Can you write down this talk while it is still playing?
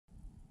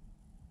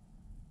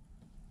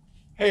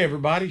Hey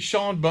everybody,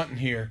 Sean Bunton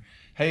here.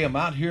 Hey, I'm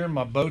out here in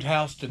my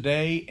boathouse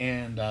today,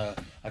 and I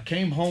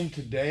came home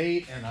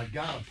today and I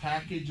got a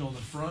package on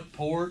the front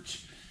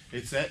porch.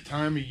 It's that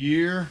time of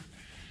year.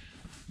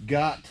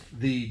 Got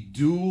the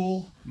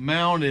dual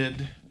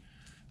mounted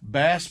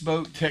bass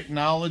boat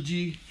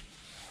technology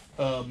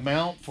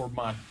mount for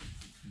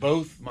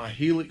both my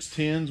Helix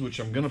 10s, which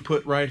I'm going to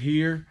put right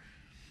here.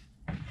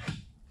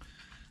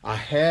 I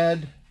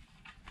had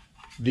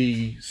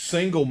the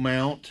single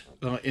mount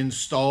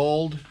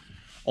installed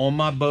on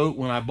my boat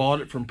when I bought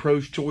it from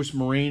Pro's Choice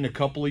Marine a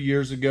couple of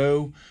years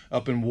ago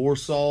up in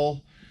Warsaw,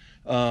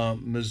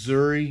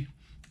 Missouri.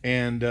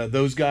 And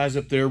those guys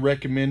up there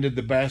recommended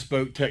the bass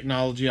boat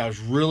technology. I was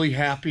really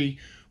happy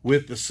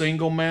with the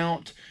single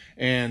mount,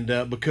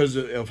 and because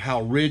of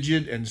how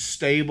rigid and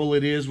stable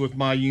it is with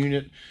my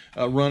unit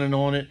running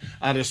on it,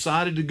 I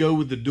decided to go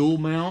with the dual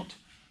mount.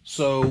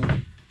 So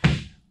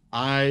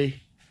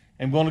I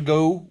am going to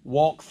go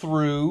walk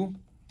through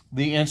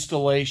the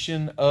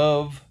installation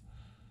of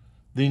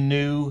the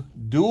new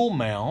dual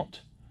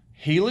mount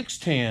Helix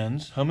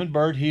 10s.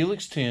 Humminbird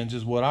Helix 10s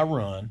is what I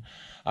run.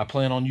 I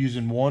plan on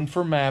using one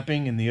for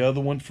mapping and the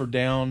other one for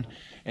down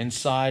and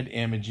side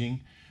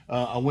imaging.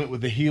 I went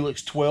with the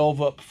Helix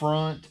 12 up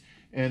front,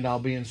 and I'll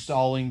be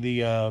installing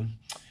the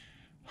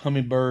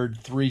Humminbird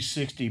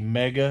 360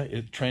 Mega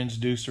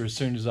transducer as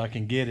soon as I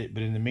can get it.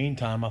 But in the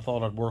meantime, I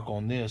thought I'd work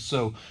on this.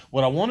 So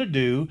what I want to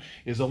do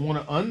is I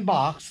want to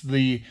unbox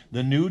the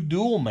new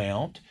dual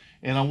mount,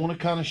 and I want to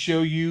kind of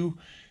show you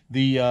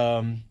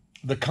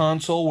the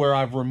console where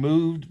I've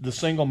removed the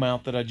single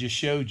mount that I just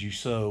showed you.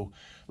 So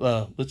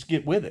let's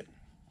get with it.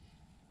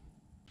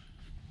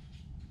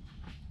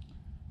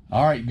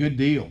 All right, good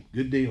deal,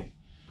 good deal.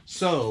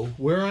 So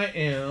where I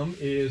am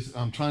is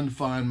I'm trying to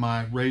find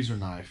my razor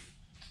knife.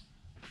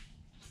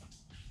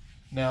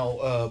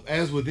 Now,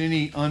 as with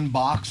any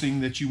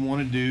unboxing that you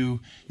want to do,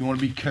 you want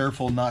to be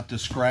careful not to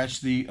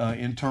scratch the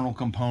internal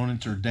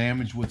components or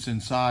damage what's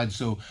inside.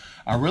 So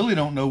I really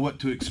don't know what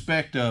to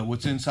expect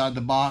what's inside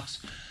the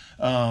box.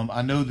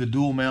 I know the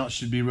dual mount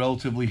should be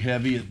relatively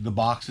heavy. The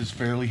box is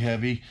fairly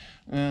heavy.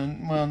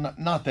 Well,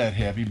 not that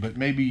heavy, but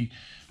maybe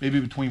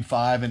between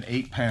 5 and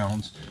 8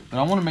 pounds. But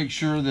I want to make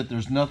sure that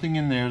there's nothing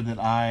in there that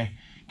I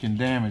can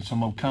damage. So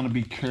I'm going to kind of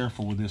be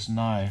careful with this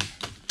knife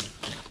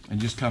and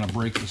just kind of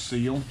break the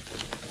seal.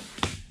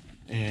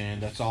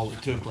 And that's all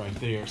it took right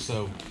there.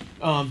 So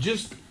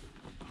just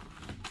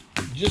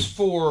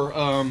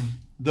for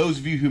those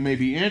of you who may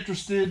be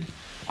interested,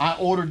 I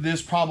ordered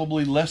this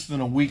probably less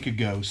than a week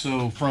ago.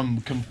 So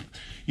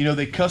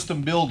they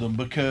custom build them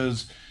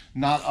because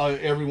not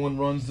everyone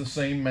runs the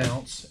same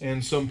mounts,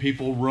 and some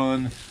people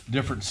run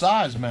different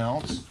size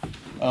mounts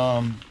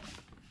on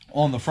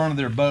the front of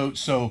their boat.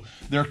 So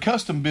they're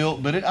custom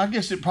built, but I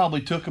guess it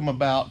probably took them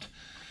about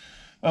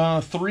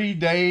 3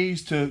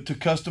 days to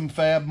custom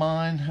fab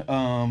mine,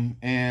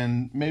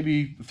 and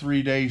maybe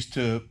 3 days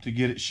to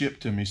get it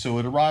shipped to me. So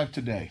it arrived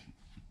today,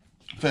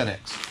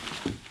 FedEx.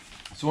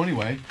 So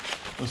anyway,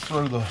 let's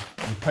throw the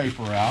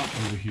paper out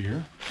over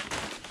here.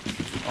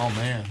 Oh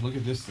man, look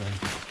at this thing.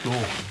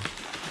 Cool.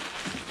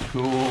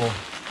 Cool.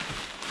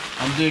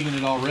 I'm digging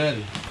it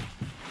already.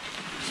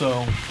 So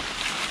let's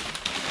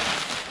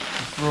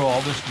throw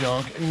all this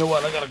junk. You know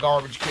what? I got a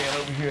garbage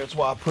can over here. That's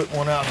why I put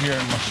one out here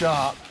in my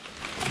shop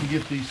to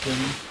get these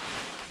things.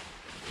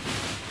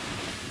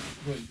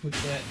 Go ahead and put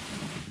that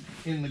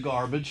in the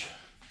garbage.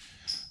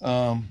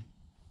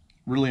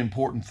 Really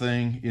important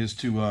thing is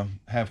to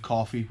have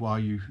coffee while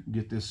you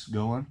get this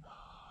going.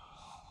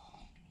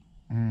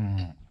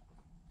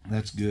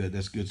 That's good.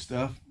 That's good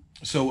stuff.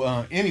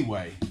 So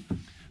anyway,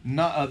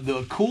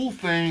 the cool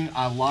thing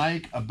I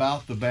like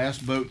about the bass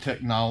boat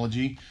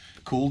technology,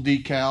 cool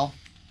decal.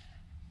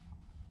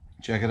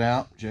 Check it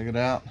out. Check it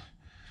out.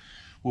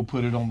 We'll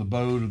put it on the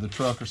boat or the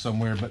truck or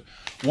somewhere. But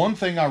one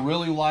thing I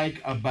really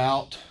like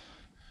about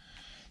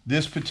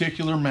this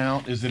particular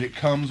mount is that it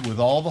comes with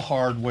all the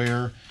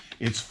hardware.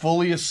 It's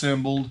fully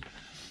assembled.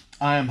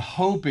 I am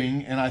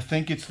hoping, and I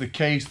think it's the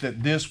case,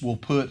 that this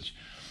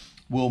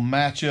will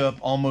match up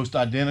almost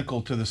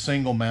identical to the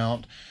single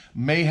mount.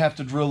 May have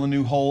to drill a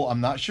new hole.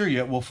 I'm not sure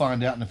yet. We'll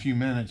find out in a few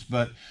minutes.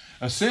 But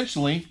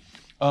essentially,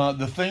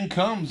 the thing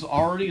comes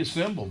already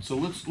assembled. So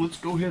let's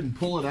go ahead and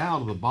pull it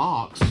out of the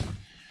box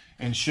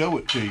and show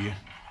it to you.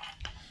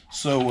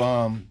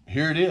 So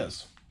here it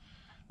is.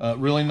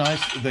 Really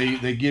nice.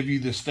 They give you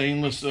the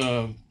stainless.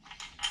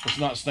 It's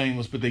not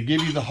stainless, but they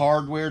give you the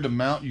hardware to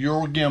mount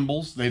your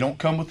gimbals. They don't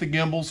come with the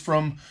gimbals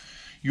from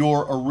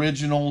your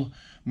original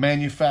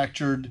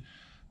manufactured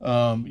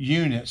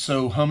unit.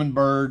 So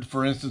Humminbird,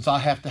 for instance, I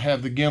have to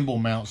have the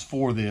gimbal mounts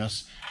for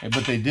this,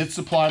 but they did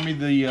supply me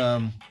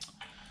the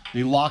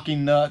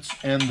locking nuts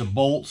and the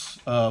bolts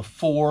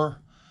for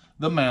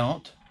the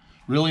mount.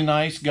 Really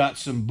nice. Got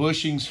some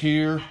bushings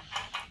here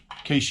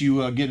in case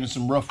you get in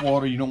some rough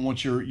water. You don't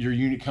want your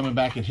unit coming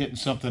back and hitting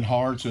something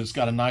hard. So it's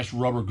got a nice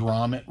rubber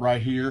grommet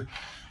right here.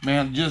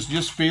 Man,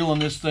 just feeling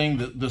this thing,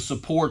 the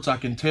supports, I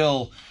can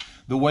tell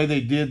the way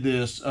they did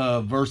this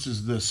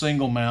versus the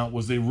single mount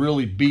was they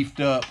really beefed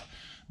up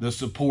the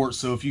support.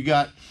 So if you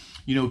got,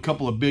 you know, a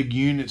couple of big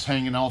units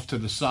hanging off to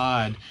the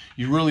side,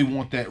 you really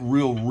want that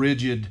real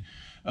rigid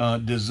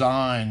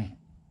design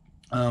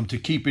to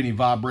keep any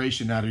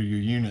vibration out of your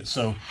unit.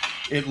 So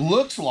it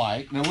looks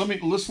like, now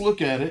let's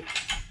look at it.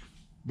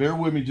 Bear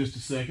with me just a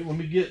second. Let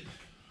me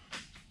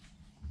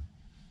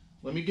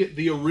get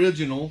the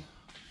original.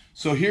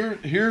 So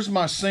here's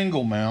my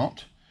single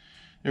mount.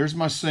 There's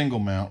my single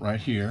mount right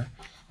here.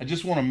 I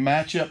just want to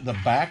match up the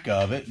back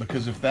of it,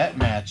 because if that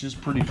matches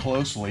pretty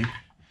closely,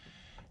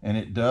 and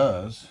it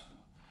does,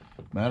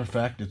 matter of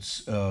fact,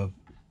 it's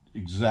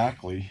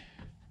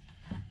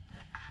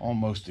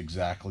almost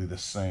exactly the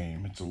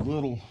same. It's a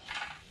little,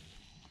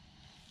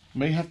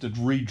 may have to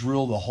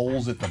re-drill the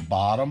holes at the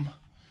bottom,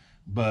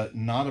 but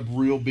not a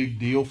real big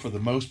deal for the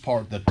most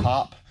part. The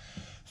top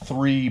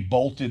 3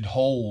 bolted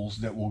holes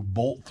that will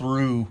bolt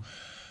through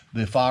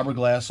the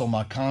fiberglass on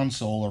my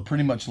console are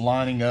pretty much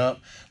lining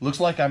up. Looks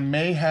like I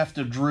may have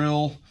to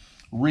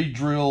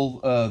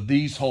re-drill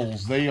these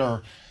holes. They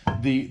are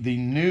the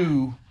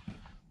new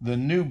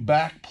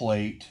back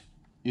plate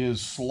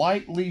is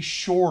slightly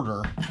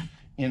shorter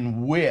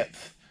in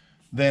width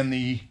than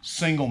the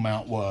single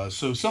mount was.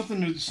 So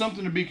something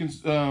to be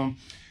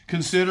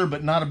considered,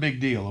 but not a big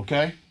deal.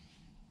 Okay.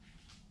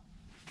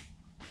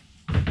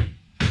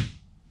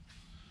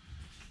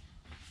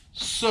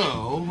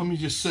 So let me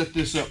just set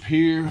this up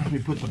here. Let me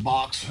put the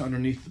box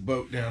underneath the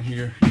boat down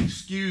here.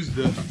 Excuse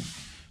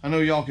I know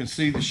y'all can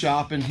see the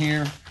shop in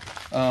here.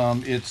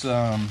 It's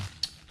kind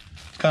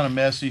of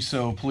messy,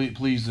 so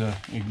please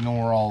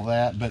ignore all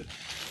that. But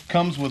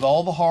comes with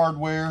all the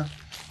hardware.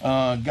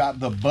 Got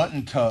the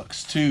button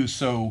tucks too,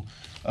 so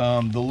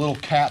the little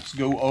caps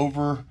go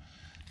over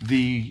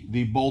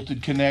the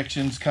bolted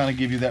connections, kind of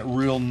give you that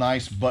real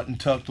nice button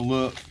tucked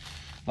look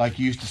like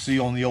you used to see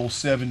on the old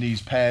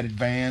 70s padded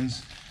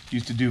vans.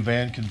 Used to do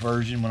van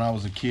conversion when I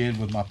was a kid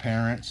with my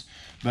parents.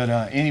 But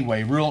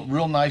anyway,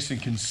 real nice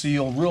and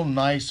concealed, real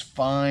nice,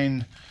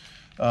 fine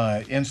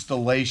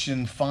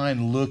installation,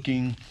 fine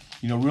looking,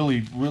 you know,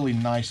 really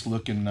nice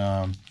looking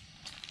the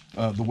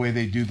way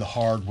they do the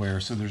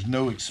hardware. So there's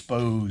no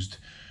exposed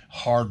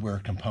hardware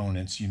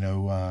components. You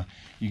know,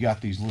 you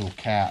got these little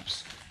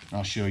caps.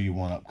 I'll show you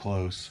one up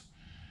close.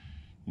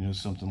 You know,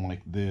 something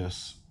like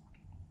this.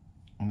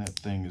 And that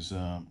thing is,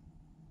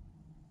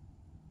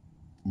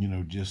 you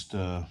know, just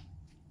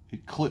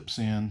it clips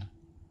in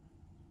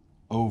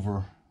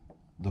over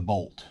the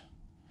bolt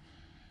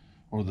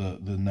or the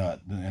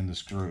nut and the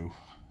screw.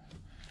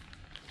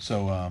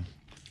 So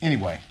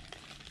anyway,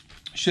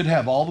 should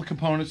have all the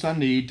components I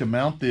need to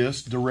mount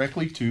this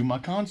directly to my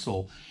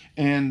console.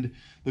 And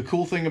the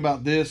cool thing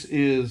about this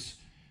is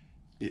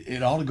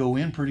it ought to go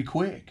in pretty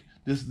quick.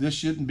 This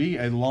shouldn't be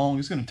a long,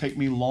 it's going to take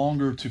me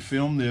longer to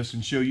film this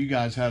and show you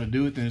guys how to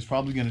do it than it's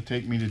probably going to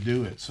take me to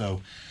do it.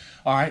 So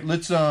all right,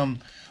 let's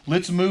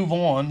move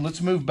on.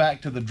 Let's move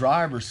back to the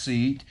driver's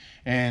seat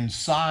and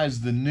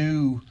size the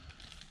new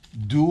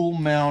dual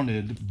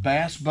mounted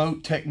Bass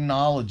Boat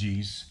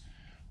Technologies,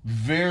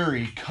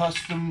 very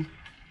custom,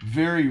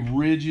 very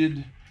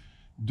rigid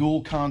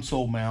dual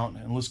console mount,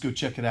 and let's go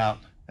check it out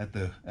at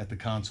the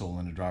console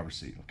in the driver's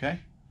seat.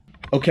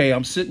 Okay,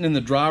 I'm sitting in the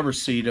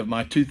driver's seat of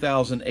my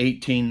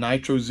 2018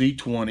 Nitro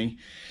Z20.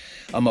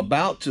 I'm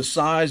about to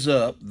size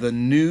up the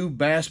new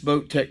Bass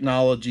Boat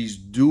Technologies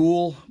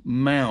dual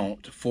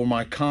mount for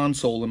my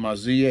console in my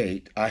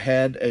Z8. I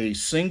had a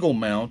single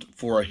mount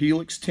for a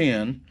Helix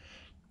 10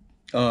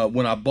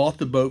 when I bought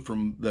the boat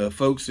from the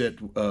folks at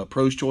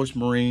Pro's Choice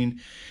Marine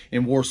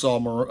in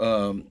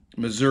Warsaw,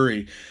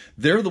 Missouri.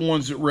 They're the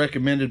ones that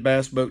recommended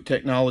Bass Boat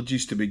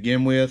Technologies to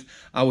begin with.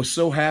 I was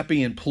so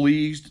happy and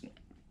pleased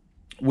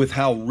with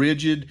how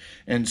rigid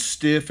and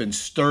stiff and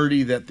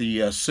sturdy that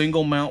the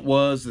single mount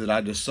was that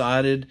I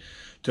decided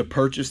to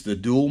purchase the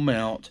dual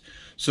mount.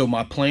 So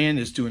my plan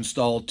is to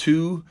install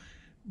 2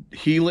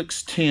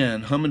 Helix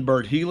 10,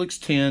 Humminbird Helix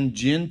 10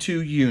 Gen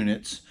 2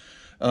 units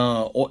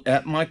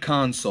at my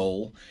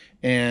console.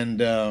 And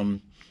I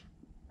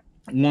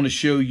want to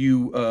show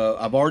you,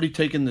 I've already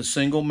taken the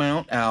single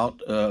mount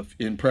out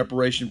in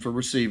preparation for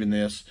receiving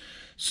this.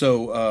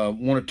 So I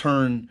want to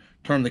turn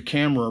the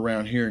camera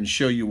around here and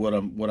show you what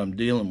I'm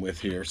dealing with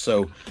here.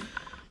 So,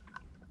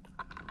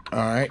 all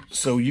right,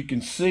 so you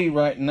can see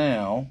right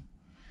now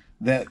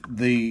that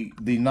the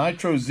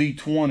Nitro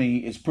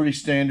Z20 is pretty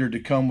standard to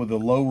come with a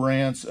low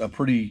rance, a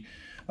pretty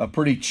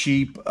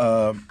cheap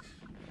low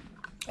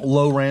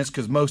rance,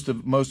 because most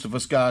of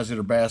us guys that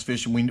are bass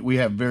fishing, we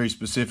have very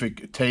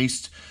specific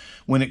tastes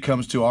when it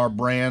comes to our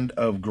brand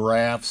of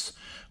graphs,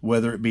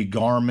 whether it be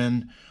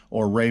Garmin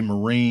or Ray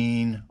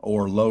Marine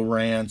or low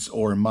rance,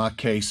 or in my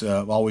case,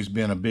 I've always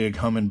been a big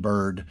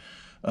Humminbird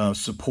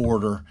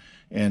supporter,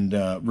 and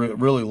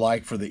really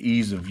like for the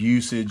ease of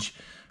usage.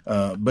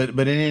 But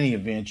in any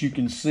event, you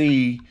can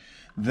see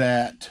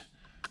that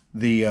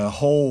the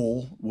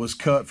hole was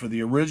cut for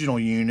the original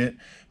unit,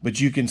 but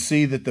you can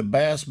see that the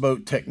Bass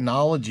Boat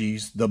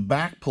Technologies, the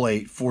back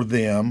plate for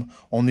them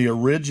on the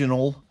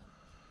original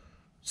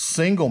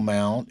single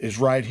mount is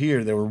right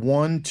here. There were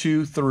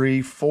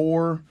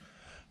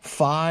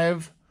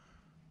 5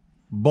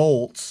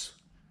 bolts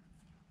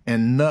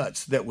and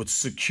nuts that would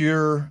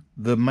secure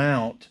the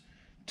mount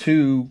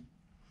to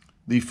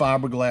the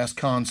fiberglass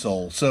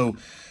console. So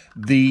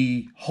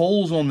the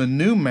holes on the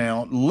new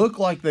mount look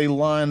like they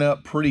line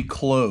up pretty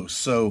close.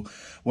 So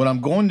what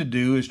I'm going to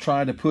do is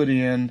try to put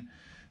in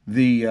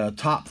the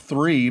top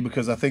 3,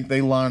 because I think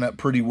they line up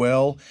pretty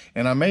well,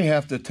 and I may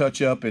have to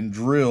touch up and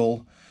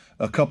drill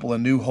a couple of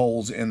new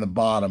holes in the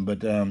bottom,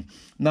 but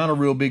not a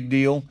real big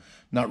deal.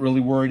 Not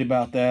really worried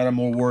about that. I'm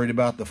more worried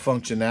about the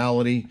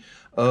functionality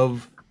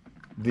of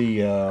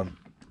the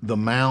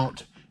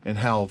mount and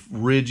how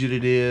rigid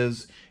it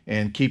is,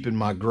 and keeping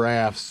my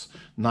grafts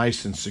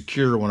nice and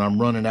secure when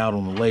I'm running out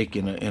on the lake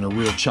in a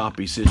real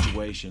choppy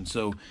situation.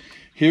 So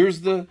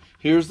here's the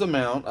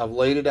mount. I've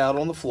laid it out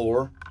on the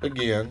floor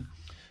again.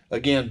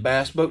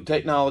 Bass Boat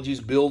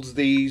Technologies builds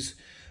these,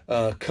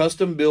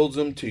 custom builds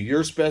them to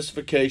your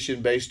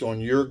specification based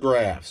on your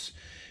grafts.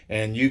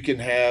 And you can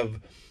have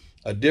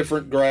a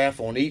different graph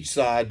on each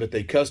side, but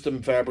they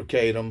custom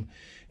fabricate them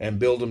and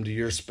build them to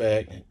your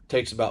spec. It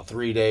takes about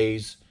 3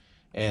 days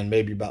and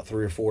maybe about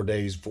 3 or 4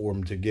 days for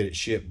them to get it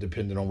shipped,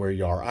 depending on where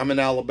you are. I'm in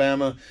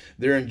Alabama,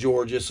 they're in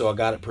Georgia, so I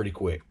got it pretty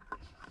quick.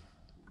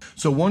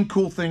 So one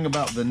cool thing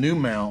about the new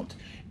mount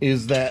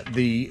is that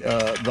the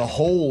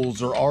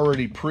holes are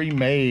already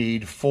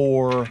pre-made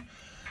for,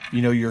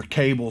 you know, your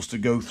cables to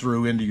go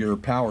through into your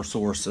power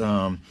source,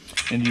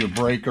 into your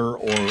breaker,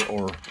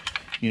 or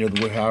you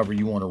know, however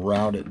you want to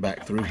route it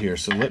back through here.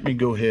 So let me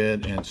go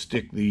ahead and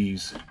stick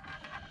these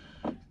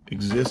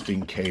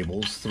existing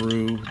cables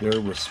through their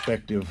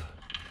respective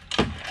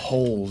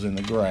holes in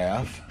the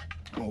graph.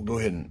 I'll go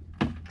ahead and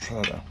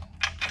try to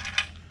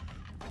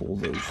pull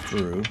those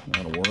through.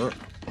 That'll work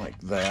like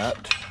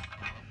that.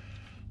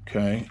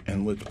 Okay,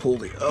 and let's pull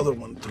the other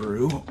one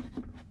through.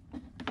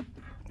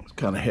 It's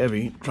kind of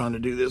heavy trying to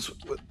do this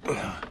with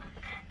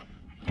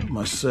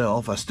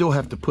myself. I still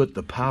have to put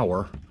the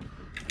power.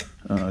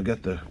 I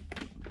got the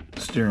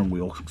steering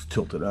wheel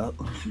tilted up.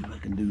 Let's see if I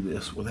can do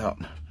this without.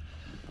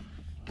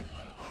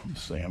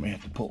 Let's see, I may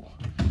have to pull.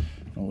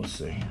 Oh, let's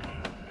see.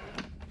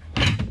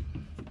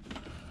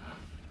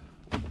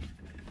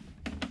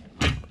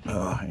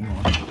 Hang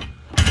on.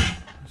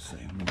 Let's see,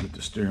 let me get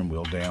the steering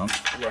wheel down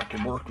so I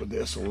can work with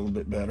this a little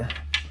bit better.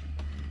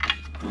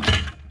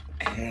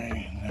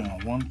 Okay, now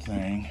one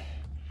thing.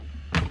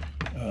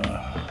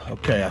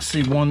 Okay, I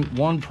see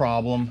one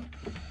problem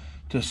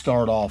to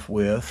start off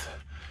with.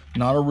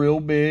 Not a real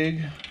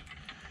big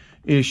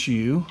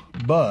issue,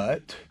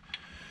 but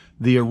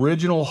the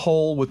original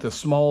hole with the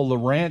small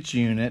Lowrance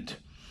unit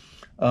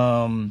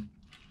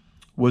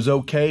was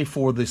okay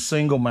for the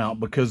single mount,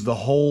 because the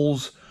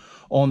holes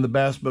on the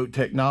Bass Boat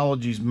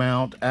Technologies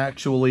mount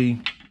actually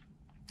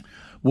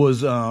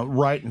was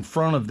right in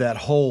front of that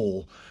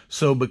hole.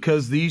 So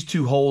because these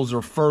two holes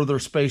are further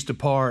spaced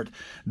apart,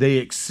 they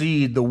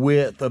exceed the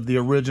width of the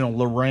original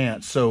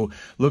Lowrance. So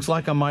looks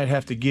like I might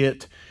have to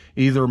get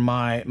either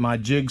my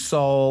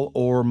jigsaw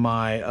or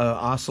my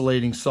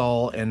oscillating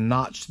saw and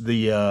notch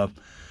the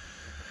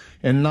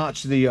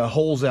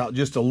holes out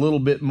just a little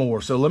bit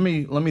more. So let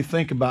me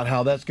think about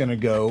how that's going to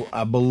go.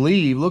 I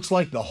believe, looks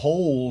like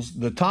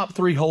the top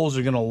 3 holes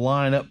are going to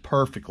line up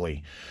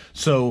perfectly.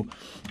 So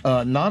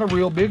not a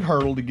real big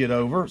hurdle to get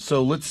over.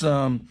 So let's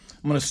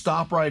I'm going to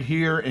stop right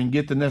here and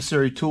get the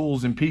necessary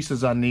tools and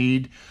pieces I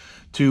need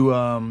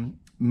to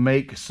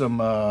make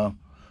some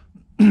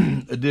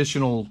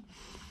additional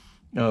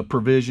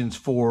provisions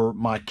for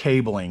my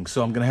cabling.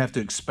 So I'm going to have to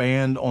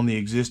expand on the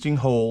existing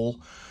hole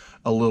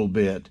a little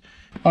bit.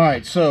 All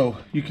right, so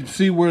you can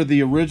see where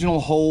the original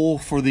hole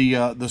for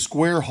the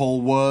square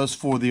hole was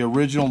for the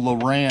original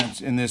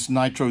Lowrance in this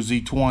Nitro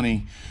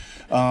Z20.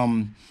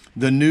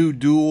 The new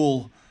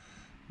dual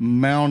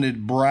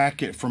mounted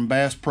bracket from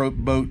Bass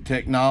Boat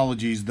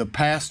Technologies, the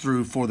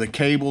pass-through for the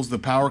cables, the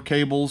power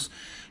cables,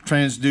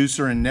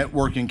 transducer, and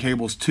networking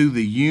cables to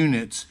the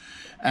units,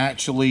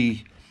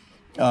 actually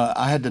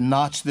I had to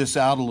notch this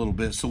out a little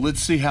bit. So let's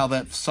see how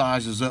that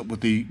sizes up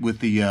with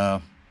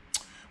the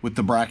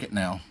bracket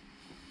now.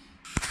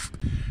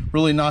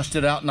 Really notched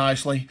it out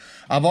nicely.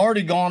 I've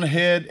already gone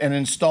ahead and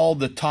installed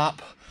the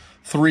top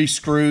 3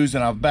 screws,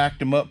 and I've backed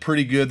them up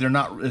pretty good. They're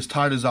not as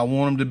tight as I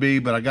want them to be,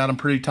 but I got them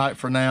pretty tight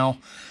for now.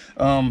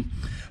 I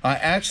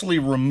actually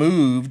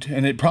removed,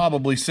 and it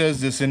probably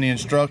says this in the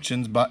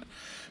instructions, but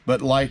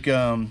like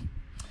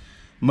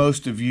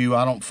most of you,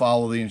 I don't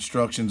follow the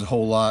instructions a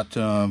whole lot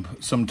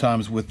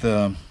sometimes with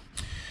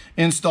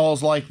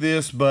installs like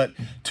this, but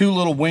 2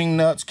 little wing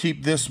nuts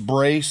keep this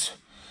brace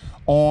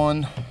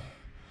on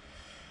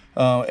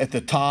at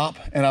the top,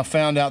 and I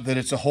found out that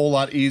it's a whole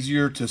lot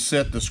easier to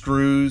set the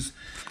screws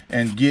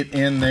and get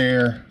in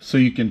there so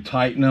you can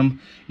tighten them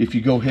if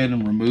you go ahead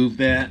and remove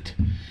that.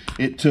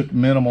 It took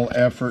minimal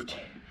effort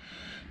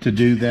to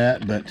do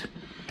that, but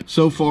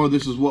so far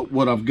this is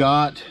what I've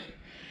got.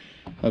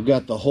 I've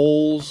got the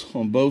holes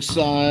on both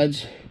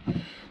sides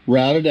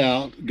routed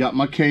out, got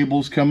my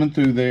cables coming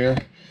through there.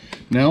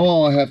 Now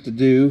all I have to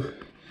do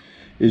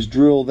is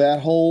drill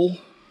that hole,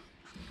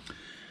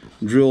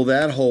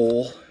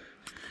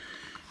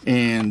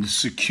 and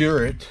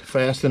secure it,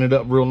 fasten it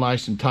up real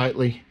nice and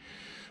tightly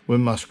with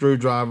my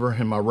screwdriver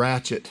and my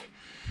ratchet.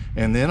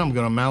 And then I'm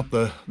gonna mount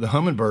the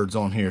Humminbirds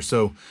on here.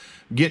 So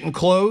getting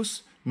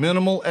close,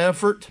 minimal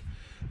effort.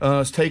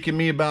 It's taken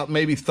me about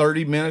maybe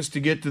 30 minutes to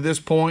get to this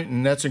point,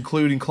 and that's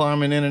including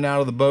climbing in and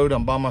out of the boat.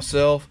 I'm by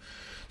myself,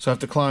 so I have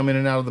to climb in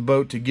and out of the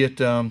boat to get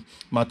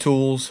my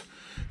tools,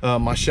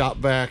 my shop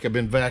vac. I've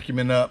been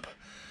vacuuming up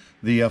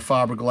the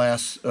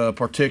fiberglass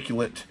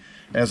particulate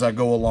as I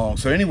go along.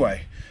 So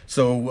anyway,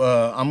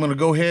 I'm gonna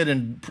go ahead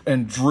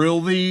and drill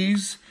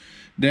these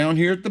down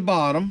here at the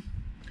bottom,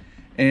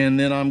 and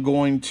then I'm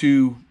going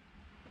to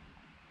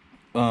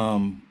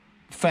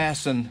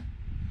fasten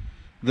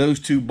those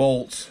two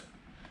bolts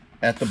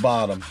at the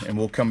bottom, and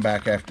we'll come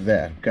back after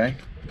that, okay?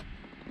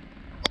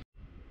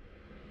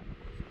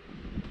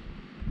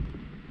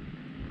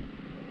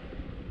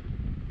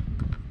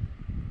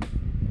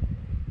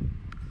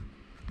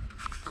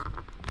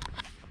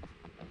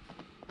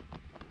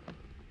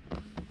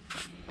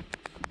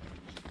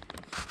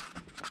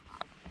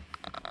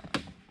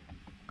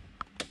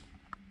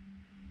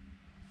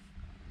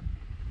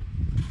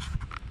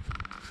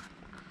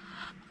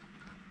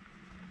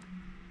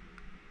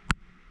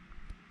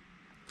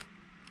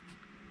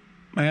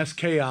 Mass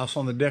chaos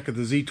on the deck of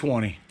the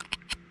Z20.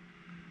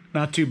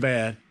 Not too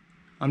bad.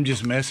 I'm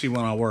just messy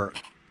when I work.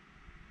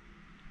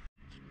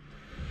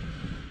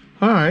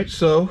 All right,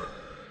 so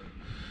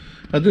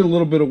I did a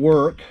little bit of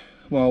work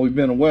while we've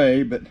been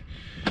away, but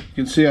you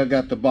can see I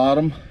got the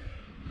bottom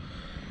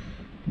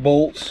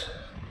bolts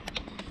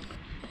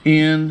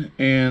in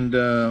and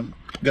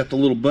got the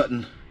little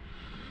button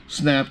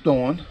snapped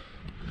on.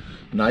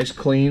 Nice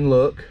clean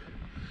look.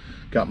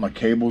 Got my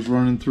cables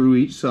running through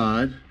each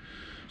side.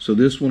 So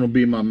this one will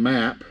be my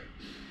map,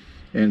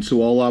 and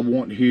so all I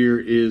want here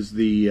is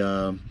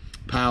the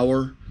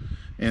power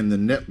and the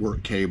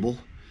network cable.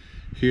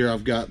 Here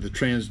I've got the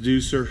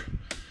transducer,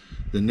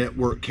 the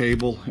network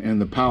cable, and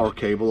the power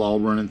cable all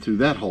running through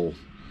that hole.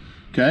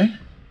 Okay,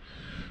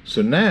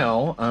 so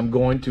now I'm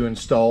going to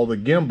install the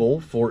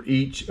gimbal for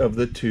each of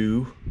the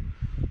two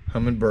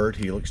Humminbird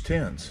Helix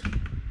 10s.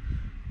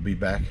 Be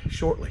back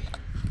shortly.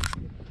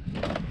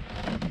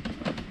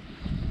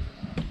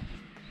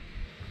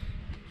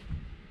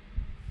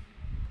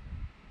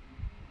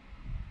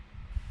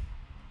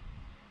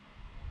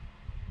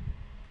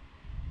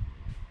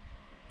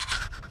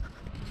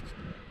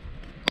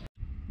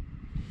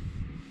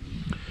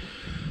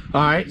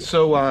 All right,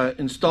 so I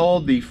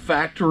installed the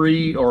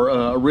factory or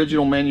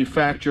original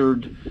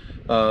manufactured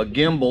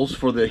gimbals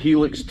for the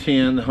Helix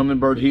 10, the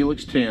Humminbird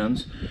Helix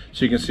 10s.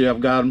 So you can see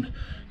I've got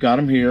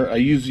them here. I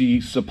use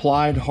the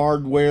supplied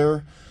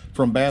hardware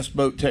from Bass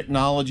Boat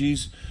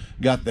Technologies.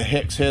 Got the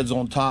hex heads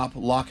on top,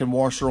 lock and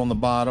washer on the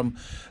bottom.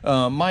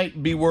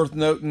 Might be worth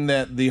noting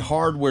that the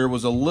hardware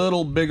was a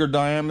little bigger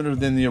diameter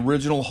than the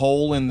original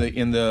hole in the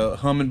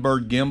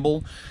Humminbird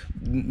gimbal.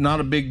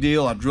 Not a big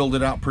deal. I drilled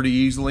it out pretty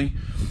easily.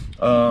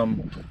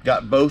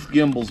 Got both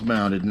gimbals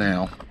mounted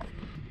now.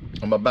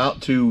 I'm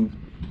about to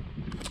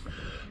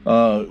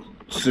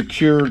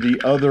secure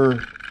the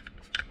other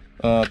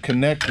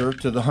connector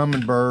to the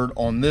Humminbird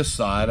on this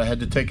side. I had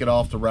to take it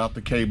off to route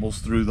the cables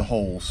through the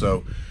hole.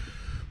 So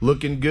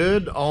looking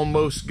good.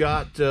 Almost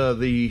got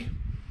the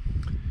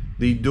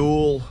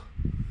dual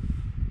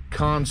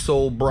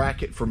console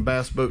bracket from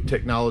Bass Boat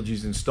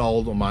Technologies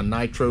installed on my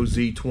Nitro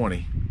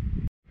Z20.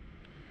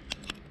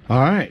 All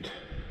right.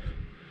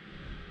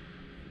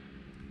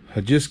 I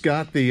just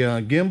got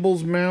the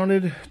gimbals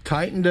mounted,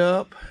 tightened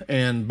up,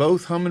 and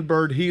both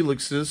Humminbird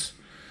Helixes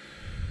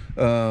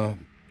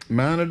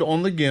mounted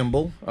on the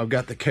gimbal. I've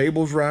got the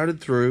cables routed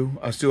through.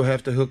 I still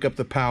have to hook up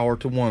the power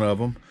to one of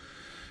them.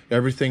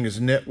 Everything is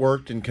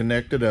networked and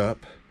connected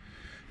up.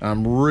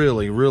 I'm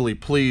really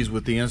pleased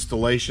with the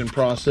installation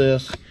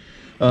process.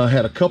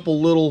 Had a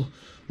couple little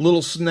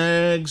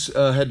snags.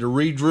 Had to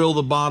re-drill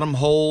the bottom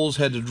holes.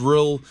 Had to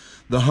drill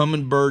the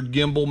Humminbird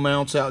gimbal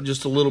mounts out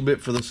just a little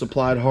bit for the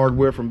supplied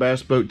hardware from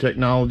Bass Boat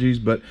Technologies.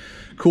 But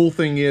cool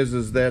thing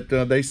is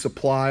that they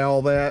supply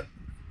all that.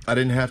 I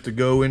didn't have to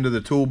go into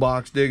the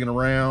toolbox digging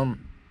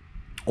around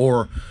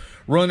or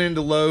run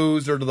into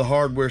Lowe's or to the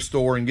hardware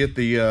store and get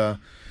the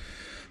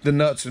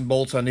nuts and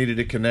bolts I needed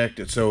to connect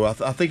it. So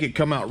I think it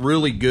come out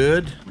really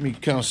good. Let me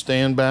kind of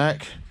stand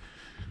back,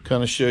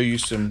 kind of show you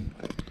some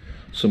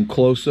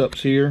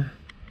close-ups here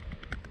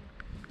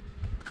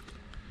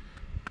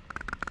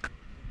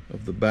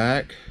of the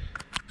back.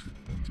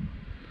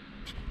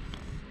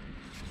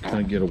 Kind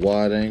of get a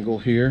wide angle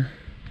here.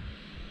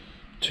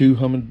 Two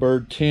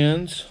Humminbird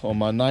 10s on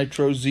my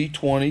Nitro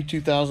Z20,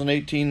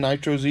 2018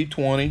 Nitro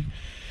Z20.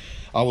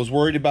 I was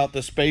worried about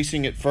the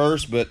spacing at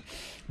first, but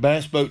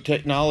Bass Boat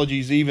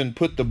Technologies even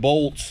put the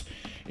bolts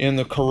in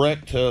the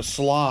correct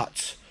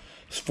slots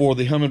for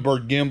the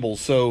Humminbird gimbal.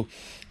 So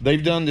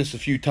they've done this a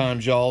few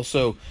times, y'all.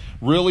 So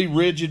really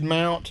rigid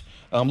mount.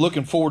 I'm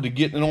looking forward to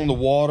getting it on the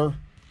water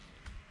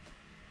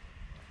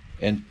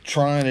and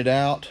trying it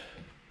out.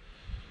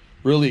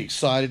 Really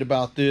excited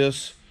about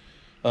this.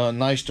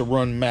 Nice to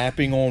run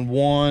mapping on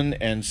one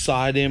and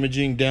side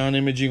imaging, down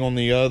imaging on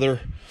the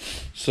other.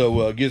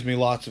 So it gives me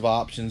lots of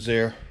options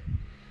there.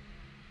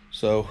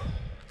 So,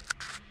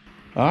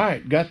 all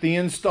right, got the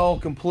install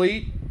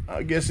complete.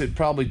 I guess it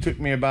probably took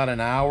me about an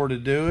hour to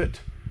do it.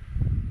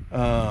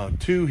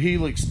 2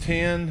 Helix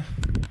 10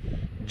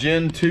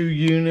 Gen 2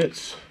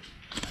 units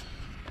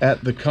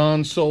at the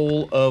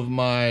console of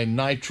my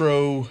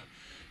Nitro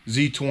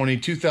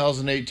Z20,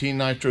 2018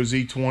 Nitro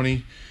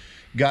Z20.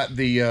 Got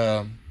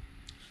the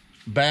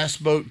Bass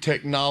Boat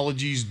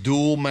Technologies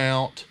dual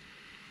mount,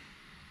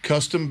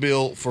 custom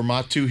built for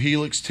my 2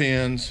 Helix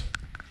 10s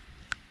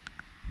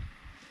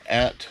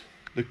at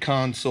the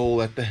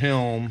console, at the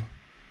helm.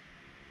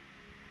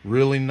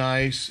 Really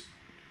nice,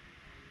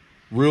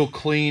 real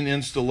clean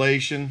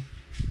installation.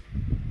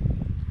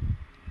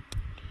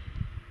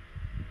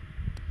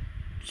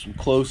 Some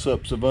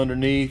close-ups of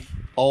underneath.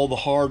 All the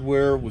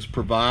hardware was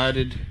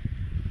provided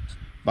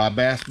by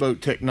Bass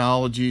Boat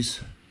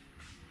Technologies.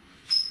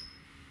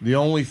 The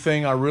only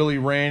thing I really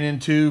ran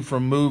into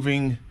from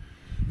moving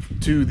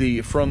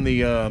to from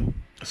the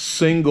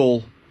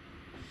single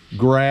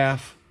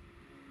graph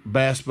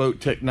Bass Boat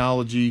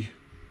Technology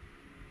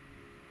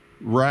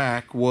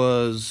rack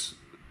was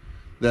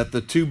that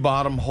the 2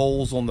 bottom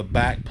holes on the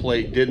back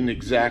plate didn't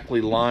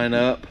exactly line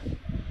up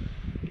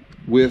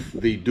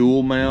with the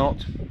dual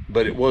mount,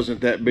 but it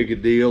wasn't that big a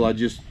deal. I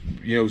just,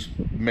 you know,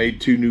 made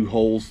 2 new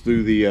holes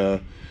through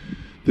the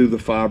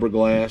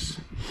fiberglass,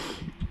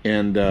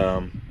 and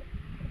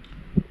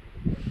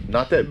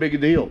not that big a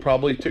deal.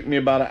 Probably took me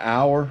about an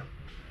hour,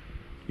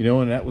 you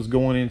know, and that was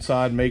going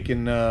inside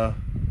making a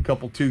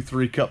couple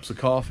 2-3 cups of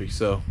coffee.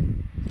 So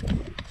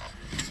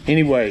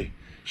anyway,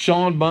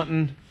 Sean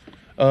Bunton,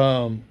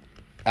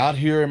 out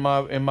here in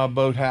my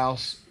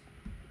boathouse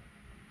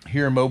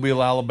here in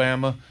Mobile,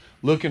 Alabama.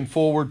 Looking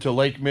forward to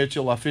Lake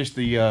Mitchell. I fished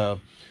the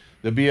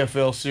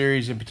BFL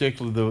series, in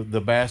particular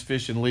the Bass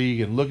Fishing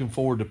League, and looking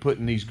forward to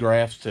putting these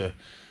graphs to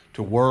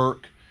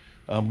work.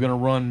 I'm going to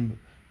run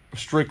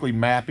strictly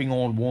mapping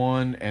on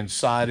one and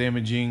side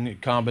imaging, a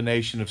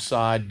combination of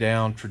side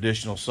down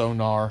traditional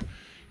sonar,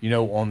 you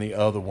know, on the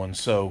other one.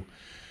 So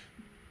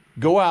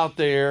go out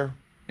there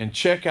and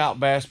check out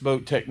Bass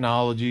Boat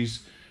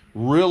Technologies.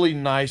 Really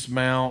nice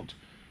mount,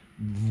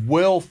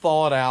 well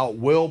thought out,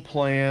 well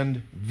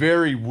planned,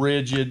 very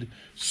rigid,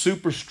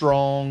 super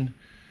strong.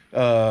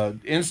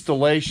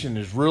 Installation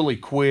is really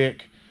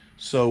quick.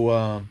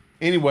 So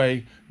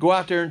anyway, go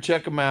out there and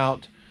check them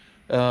out,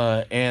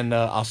 and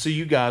I'll see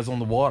you guys on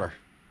the water.